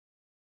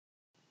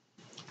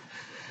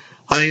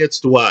Hi, it's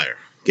Dwyer,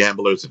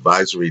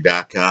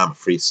 gamblersadvisory.com, a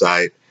free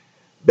site,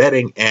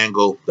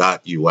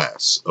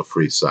 bettingangle.us, a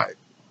free site.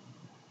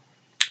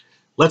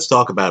 Let's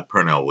talk about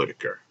Pernell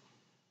Whitaker,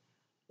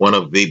 one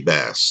of the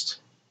best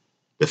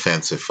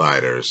defensive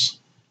fighters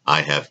I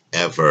have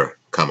ever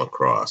come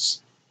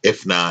across,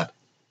 if not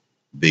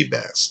the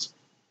best.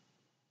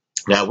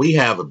 Now, we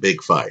have a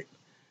big fight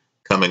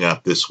coming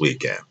up this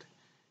weekend.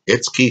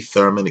 It's Keith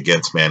Thurman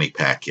against Manny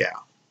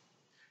Pacquiao.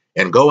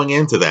 And going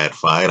into that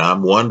fight,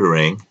 I'm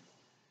wondering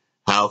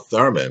how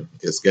Thurman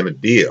is going to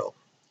deal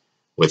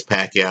with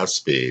Pacquiao's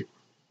speed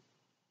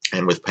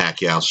and with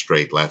Pacquiao's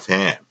straight left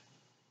hand.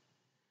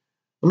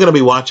 I'm going to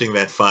be watching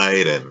that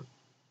fight, and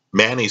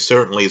Manny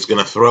certainly is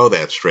going to throw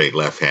that straight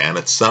left hand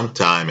at some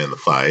time in the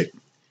fight.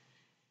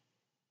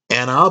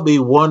 And I'll be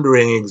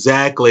wondering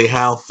exactly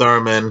how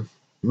Thurman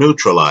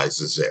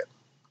neutralizes it.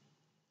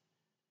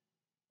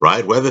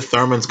 Right? Whether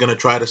Thurman's going to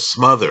try to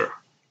smother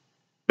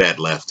that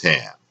left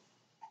hand.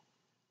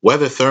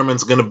 Whether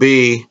Thurman's going to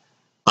be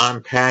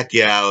on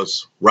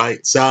Pacquiao's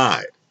right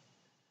side.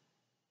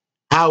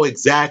 How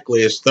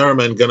exactly is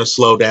Thurman going to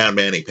slow down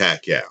Manny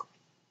Pacquiao?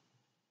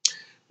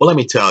 Well, let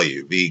me tell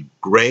you, the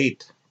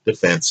great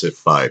defensive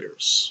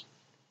fighters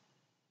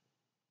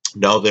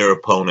know their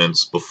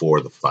opponents before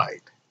the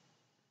fight.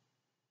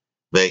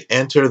 They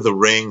enter the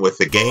ring with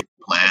a game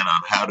plan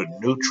on how to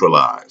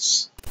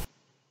neutralize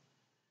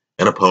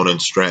an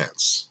opponent's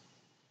strengths,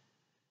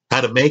 how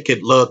to make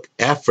it look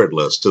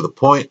effortless to the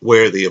point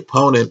where the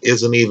opponent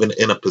isn't even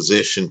in a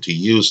position to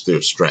use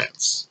their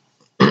strengths.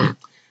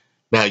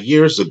 Now,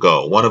 years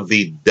ago, one of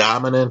the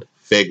dominant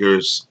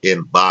figures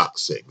in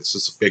boxing, this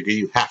is a figure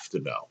you have to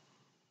know,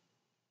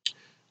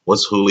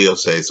 was Julio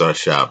Cesar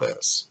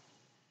Chavez.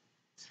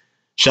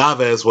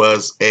 Chavez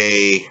was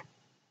a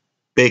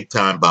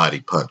big-time body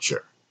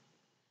puncher,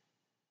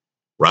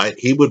 right?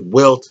 He would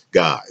wilt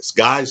guys.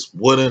 Guys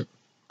wouldn't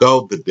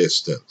go the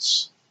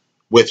distance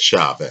with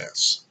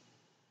Chavez,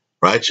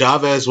 right?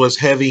 Chavez was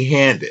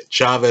heavy-handed.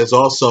 Chavez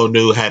also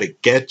knew how to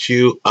get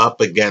you up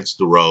against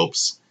the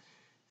ropes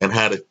and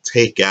how to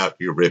take out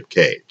your rib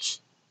cage.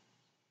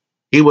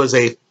 He was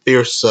a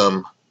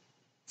fearsome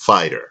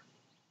fighter.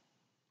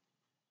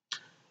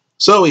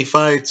 So he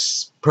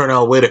fights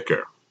Pernell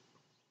Whitaker.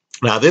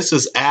 Now, this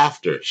is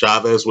after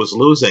Chavez was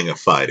losing a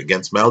fight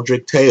against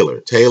Meldrick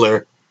Taylor.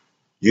 Taylor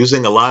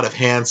using a lot of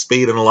hand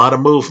speed and a lot of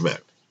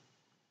movement,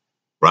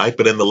 right?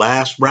 But in the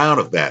last round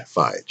of that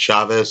fight,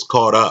 Chavez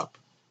caught up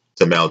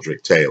to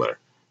Meldrick Taylor,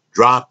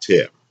 dropped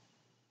him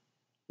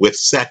with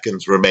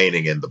seconds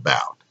remaining in the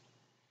bout.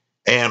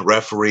 And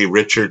referee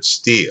Richard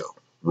Steele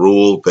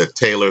ruled that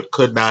Taylor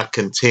could not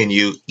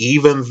continue,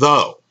 even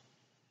though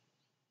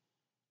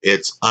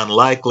it's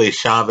unlikely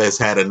Chavez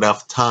had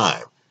enough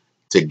time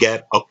to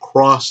get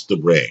across the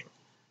ring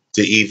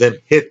to even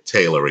hit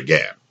Taylor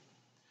again.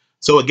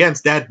 So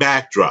against that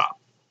backdrop,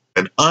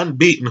 an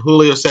unbeaten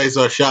Julio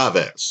Cesar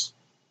Chavez,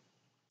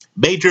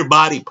 major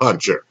body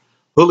puncher,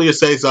 Julio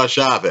Cesar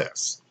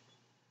Chavez,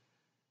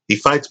 he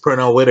fights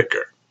Pernell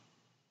Whitaker.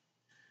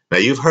 Now,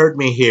 you've heard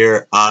me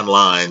here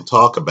online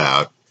talk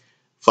about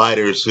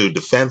fighters who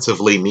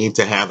defensively need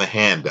to have a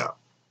hand up.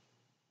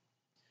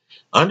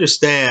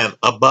 Understand,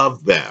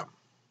 above them,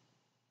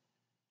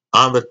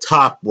 on the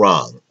top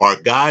rung, are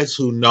guys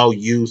who know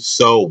you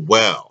so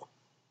well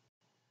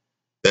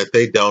that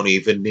they don't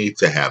even need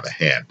to have a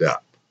hand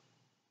up.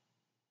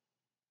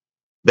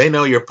 They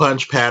know your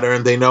punch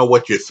pattern. They know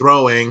what you're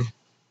throwing.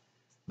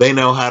 They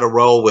know how to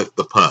roll with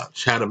the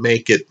punch, how to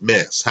make it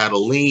miss, how to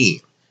lean,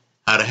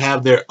 how to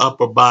have their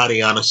upper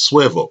body on a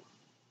swivel.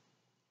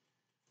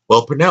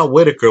 Well, Pernell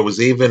Whitaker was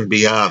even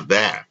beyond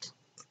that.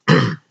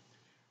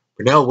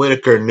 Pernell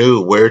Whitaker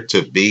knew where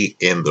to be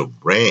in the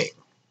ring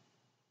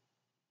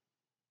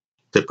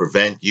to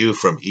prevent you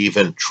from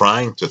even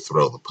trying to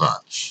throw the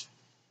punch.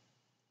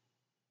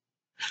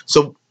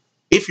 So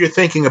if you're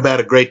thinking about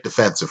a great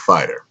defensive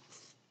fighter,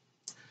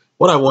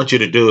 what I want you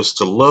to do is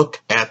to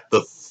look at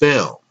the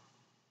film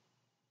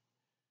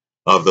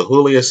of the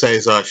Julio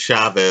Cesar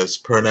Chavez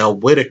Pernell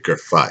Whitaker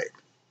fight.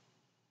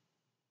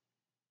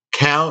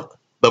 Count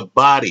the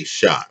body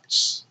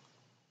shots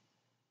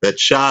that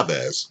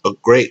Chavez, a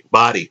great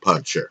body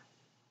puncher,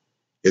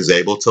 is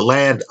able to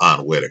land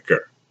on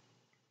Whitaker.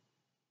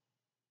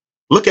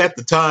 Look at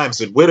the times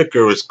that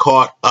Whitaker is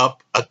caught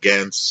up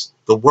against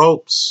the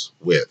ropes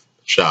with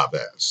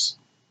Chavez.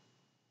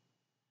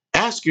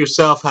 Ask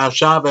yourself how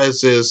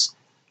Chavez's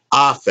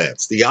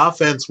offense, the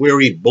offense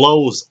where he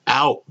blows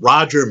out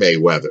Roger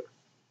Mayweather,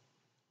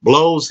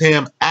 blows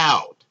him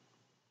out.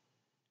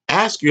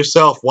 Ask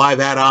yourself why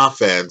that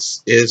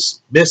offense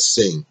is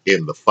missing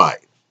in the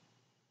fight.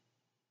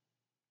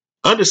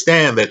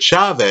 Understand that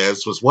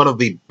Chavez was one of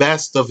the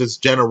best of his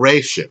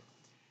generation.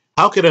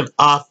 How could an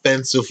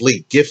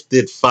offensively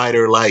gifted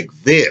fighter like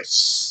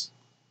this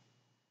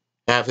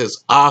have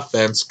his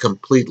offense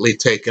completely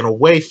taken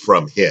away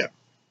from him?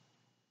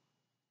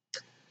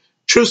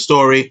 True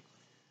story.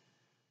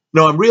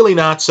 No, I'm really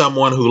not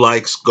someone who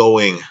likes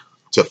going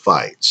to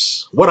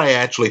fights. What I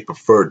actually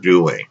prefer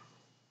doing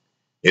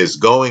is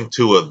going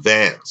to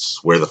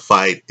events where the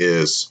fight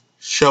is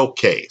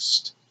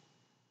showcased,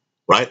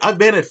 right? I've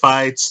been at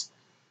fights,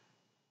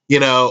 you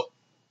know,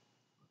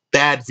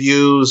 bad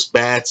views,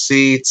 bad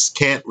seats,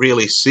 can't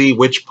really see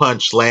which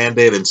punch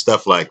landed and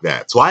stuff like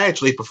that. So I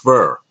actually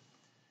prefer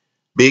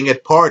being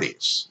at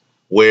parties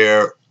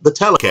where the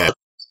telecast.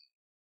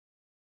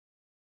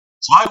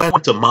 So I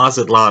went to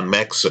Mazatlan,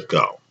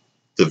 Mexico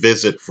to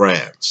visit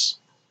friends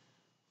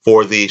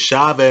for the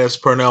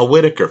Chavez-Pernell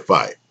Whitaker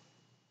fight.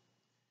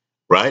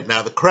 Right?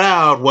 Now, the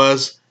crowd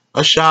was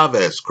a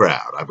Chavez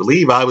crowd. I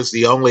believe I was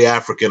the only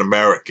African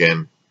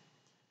American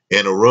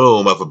in a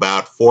room of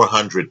about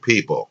 400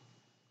 people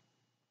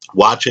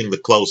watching the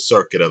closed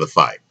circuit of the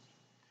fight.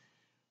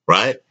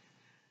 Right?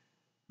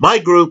 My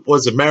group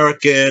was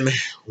American.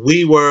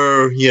 We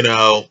were,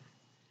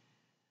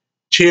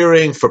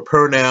 cheering for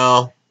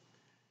Pernell.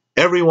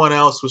 Everyone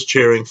else was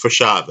cheering for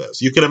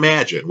Chavez. You can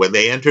imagine when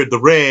they entered the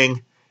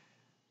ring,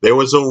 there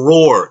was a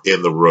roar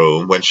in the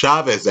room. When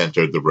Chavez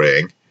entered the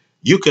ring,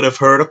 you could have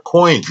heard a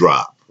coin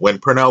drop when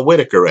Pernell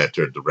Whitaker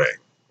entered the ring.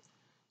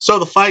 So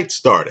the fight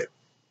started.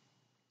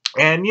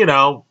 And,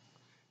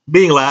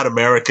 being loud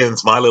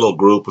Americans, my little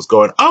group was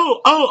going,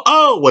 oh, oh,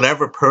 oh,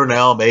 whenever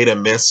Pernell made a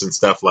miss and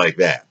stuff like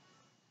that.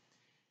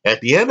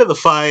 At the end of the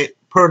fight,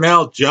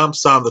 Pernell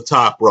jumps on the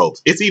top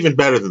ropes. It's even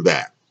better than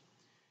that.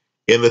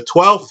 In the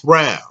 12th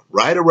round,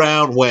 right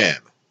around when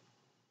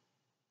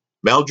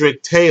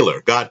Meldrick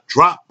Taylor got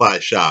dropped by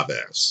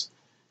Chavez,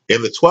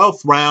 in the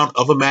 12th round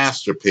of a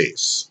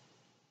masterpiece,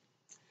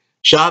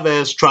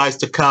 Chavez tries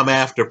to come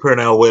after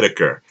Pernell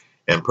Whitaker,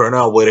 and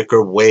Pernell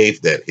Whitaker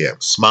waved at him,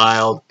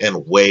 smiled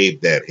and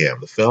waved at him.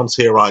 The film's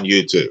here on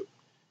YouTube.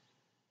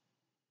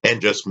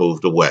 And just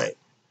moved away.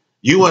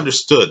 You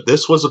understood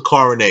this was a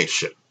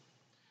coronation.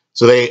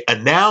 So they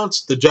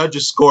announced the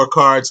judges'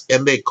 scorecards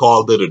and they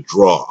called it a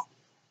draw.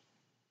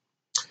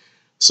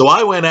 So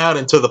I went out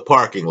into the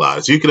parking lot.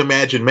 As you can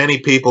imagine, many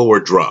people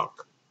were drunk,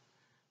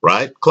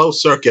 right?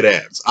 Closed circuit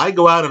ends. I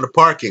go out in the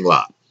parking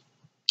lot.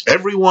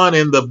 Everyone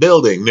in the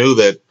building knew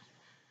that,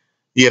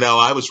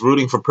 I was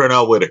rooting for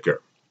Pernell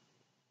Whitaker.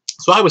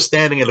 So I was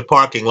standing in the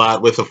parking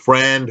lot with a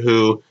friend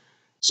who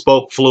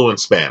spoke fluent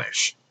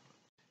Spanish.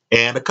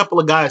 And a couple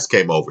of guys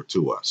came over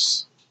to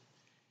us.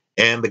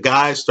 And the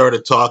guys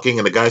started talking,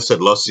 and the guy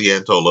said, lo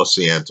siento, lo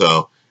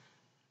siento.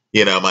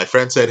 My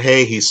friend said,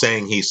 hey, he's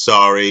saying he's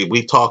sorry.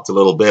 We talked a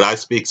little bit. I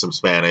speak some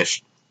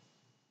Spanish.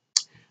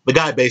 The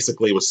guy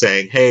basically was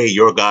saying, hey,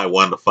 your guy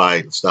won the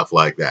fight and stuff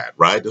like that,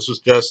 right? This was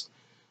just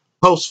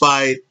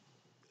post-fight,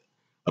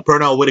 a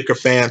Pernell Whitaker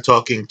fan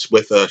talking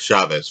with a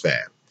Chavez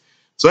fan.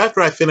 So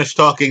after I finished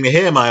talking to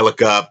him, I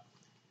look up.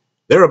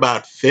 There are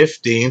about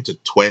 15 to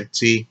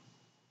 20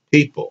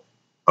 people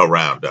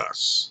around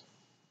us.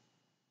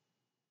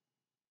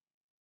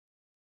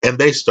 And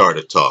they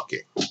started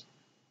talking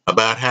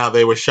about how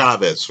they were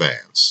Chavez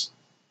fans.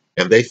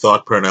 And they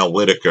thought Pernell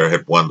Whitaker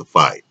had won the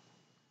fight.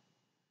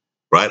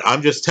 Right?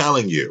 I'm just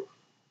telling you,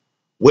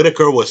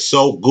 Whitaker was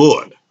so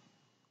good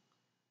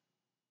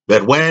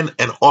that when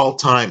an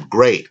all-time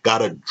great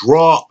got a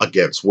draw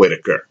against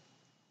Whitaker,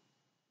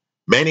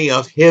 many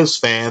of his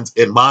fans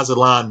in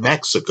Mazatlan,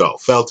 Mexico,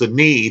 felt a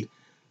need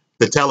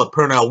to tell a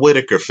Pernell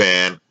Whitaker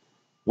fan,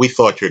 we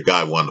thought your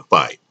guy won the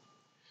fight.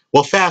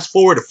 Well, fast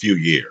forward a few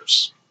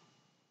years.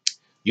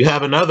 You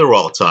have another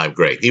all-time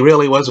great. He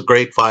really was a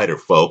great fighter,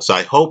 folks.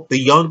 I hope the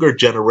younger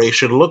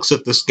generation looks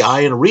at this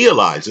guy and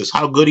realizes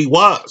how good he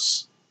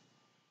was.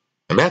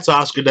 And that's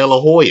Oscar De La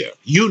Hoya.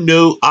 You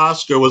knew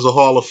Oscar was a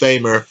Hall of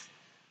Famer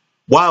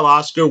while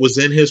Oscar was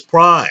in his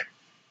prime.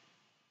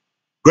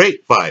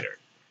 Great fighter.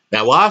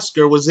 Now,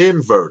 Oscar was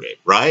inverted,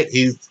 right?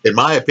 He's, in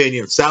my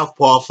opinion,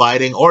 southpaw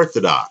fighting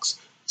orthodox.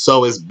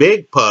 So his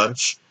big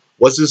punch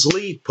was his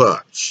lead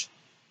punch.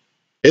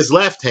 His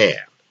left hand.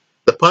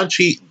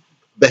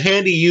 The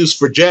hand he used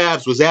for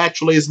jabs was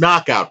actually his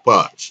knockout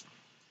punch.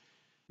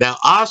 Now,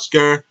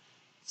 Oscar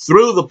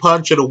threw the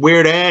punch at a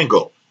weird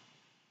angle,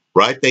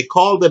 right? They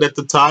called it at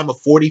the time a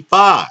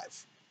 45.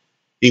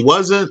 He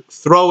wasn't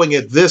throwing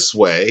it this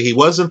way. He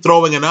wasn't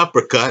throwing an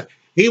uppercut.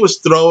 He was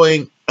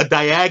throwing a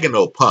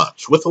diagonal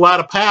punch with a lot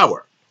of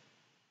power.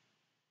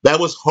 That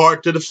was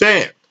hard to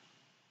defend.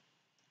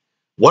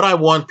 What I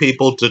want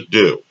people to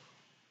do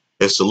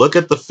is to look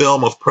at the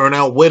film of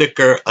Pernell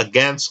Whitaker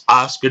against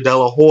Oscar De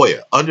La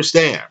Hoya.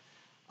 Understand,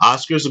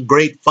 Oscar's a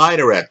great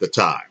fighter at the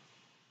time,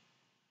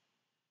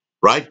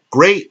 right?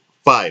 Great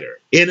fighter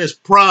in his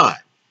prime.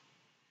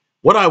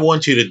 What I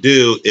want you to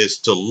do is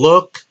to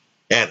look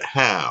at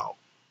how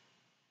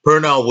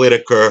Pernell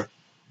Whitaker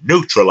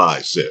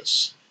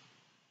neutralizes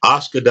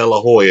Oscar De La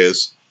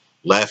Hoya's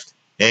left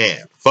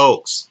hand.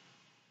 Folks,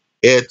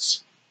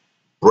 it's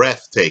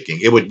breathtaking.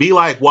 It would be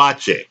like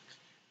watching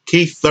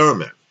Keith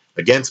Thurman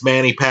against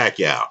Manny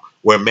Pacquiao,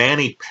 where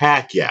Manny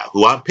Pacquiao,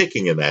 who I'm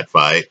picking in that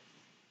fight,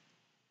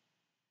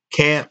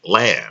 can't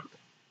land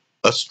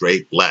a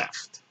straight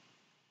left.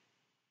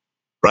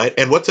 Right?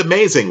 And what's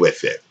amazing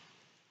with it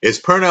is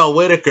Pernell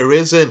Whitaker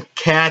isn't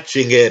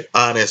catching it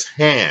on his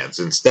hands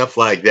and stuff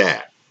like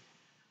that.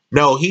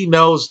 No, he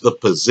knows the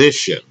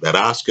position that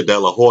Oscar De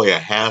La Hoya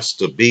has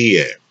to be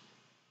in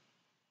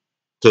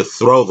to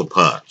throw the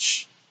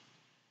punch.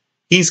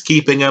 He's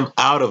keeping him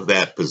out of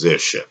that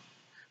position.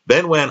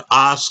 Then when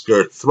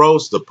Oscar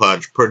throws the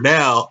punch,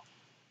 Pernell,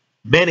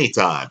 many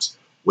times,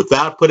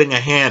 without putting a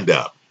hand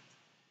up,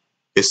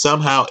 is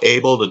somehow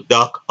able to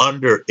duck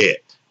under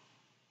it.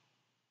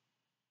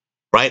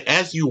 Right?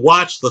 As you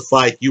watch the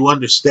fight, you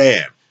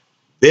understand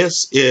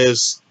this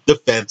is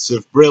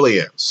defensive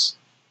brilliance.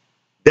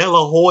 De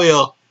La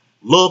Hoya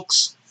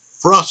looks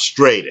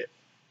frustrated.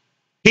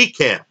 He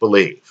can't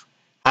believe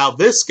how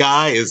this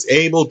guy is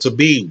able to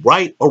be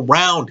right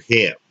around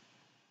him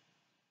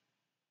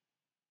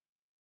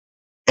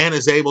and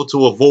is able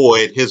to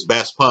avoid his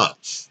best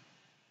punch.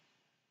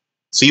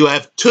 So you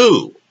have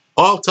two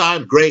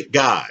all-time great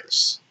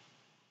guys.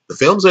 The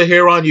films are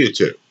here on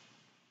YouTube.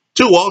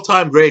 Two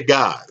all-time great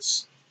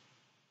guys.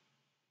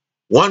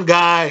 One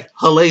guy,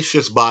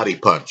 hellacious body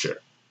puncher.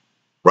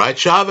 Right?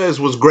 Chavez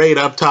was great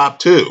up top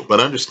too.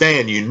 But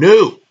understand, you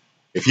knew,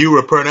 if you were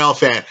a Pernell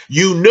fan,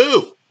 you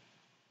knew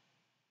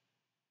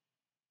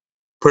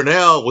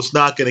Pernell was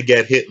not going to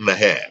get hit in the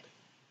head.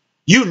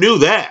 You knew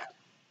that.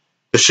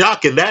 The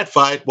shock in that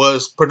fight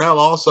was Pernell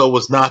also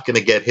was not going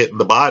to get hit in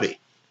the body.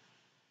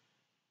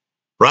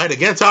 Right?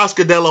 Against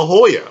Oscar De La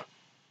Hoya,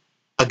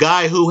 a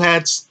guy who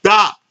had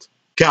stopped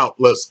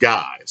countless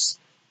guys,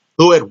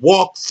 who had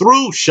walked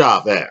through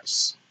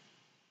Chavez.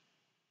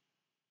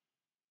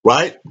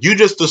 Right? You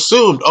just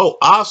assumed, oh,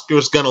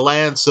 Oscar's going to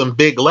land some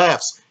big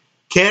lefts.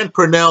 Can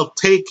Pernell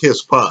take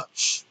his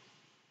punch?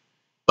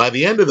 By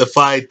the end of the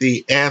fight,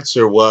 the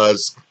answer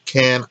was,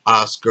 can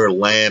Oscar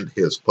land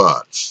his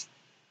punch?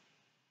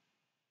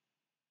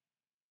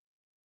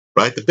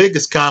 Right? The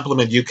biggest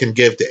compliment you can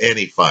give to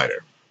any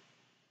fighter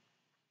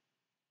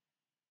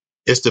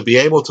is to be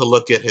able to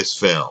look at his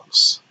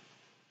films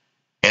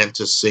and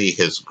to see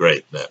his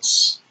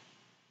greatness.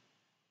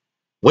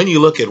 When you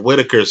look at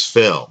Whitaker's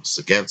films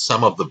against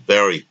some of the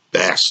very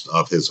best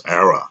of his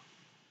era,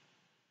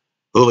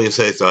 Julio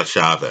Cesar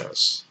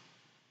Chavez,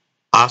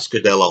 Oscar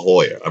De La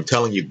Hoya, I'm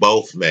telling you,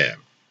 both men,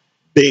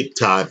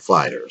 big-time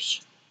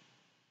fighters.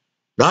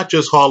 Not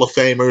just Hall of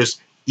Famers,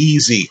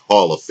 easy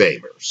Hall of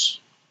Famers.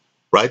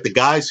 Right? The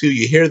guys who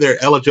you hear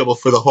they're eligible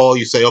for the Hall,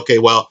 you say, okay,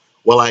 well,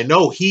 I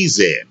know he's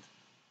in.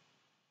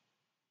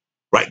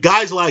 Right?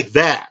 Guys like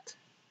that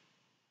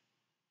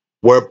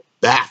were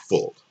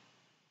baffled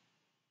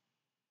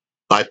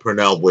by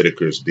Pernell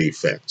Whitaker's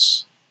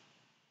defense.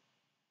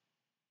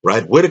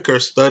 Right? Whitaker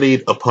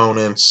studied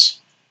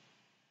opponents.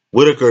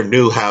 Whitaker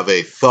knew how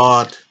they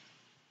thought.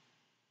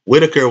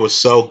 Whitaker was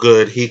so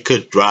good he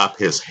could drop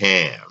his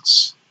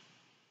hands.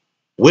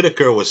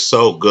 Whitaker was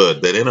so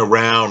good that in a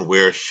round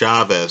where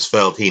Chavez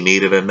felt he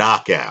needed a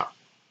knockout,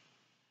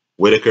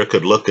 Whitaker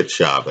could look at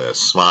Chavez,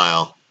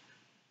 smile,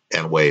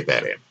 and wave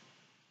at him.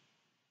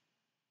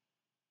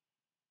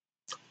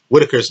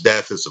 Whitaker's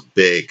death is a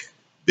big,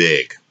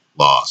 big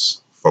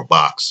loss for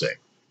boxing.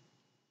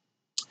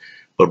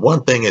 But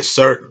one thing is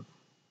certain.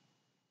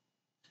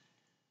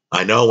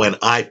 I know when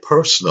I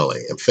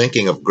personally am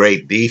thinking of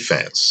great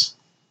defense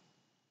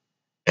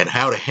and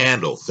how to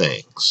handle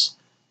things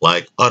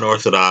like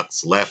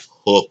unorthodox left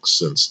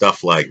hooks and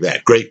stuff like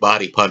that, great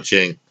body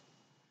punching,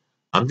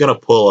 I'm going to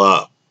pull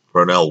up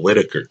Pernell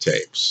Whitaker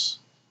tapes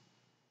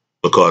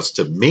because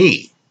to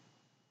me,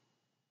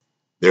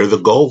 they're the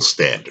gold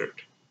standard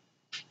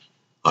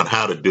on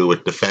how to do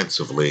it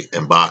defensively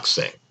in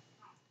boxing.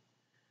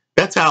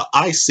 That's how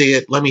I see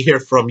it. Let me hear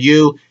from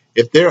you.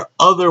 If there are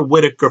other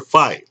Whitaker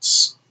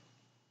fights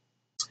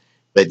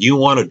that you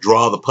want to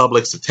draw the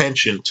public's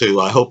attention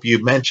to, I hope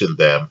you mention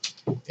them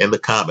in the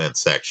comment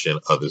section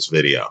of this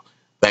video.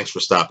 Thanks for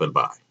stopping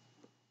by.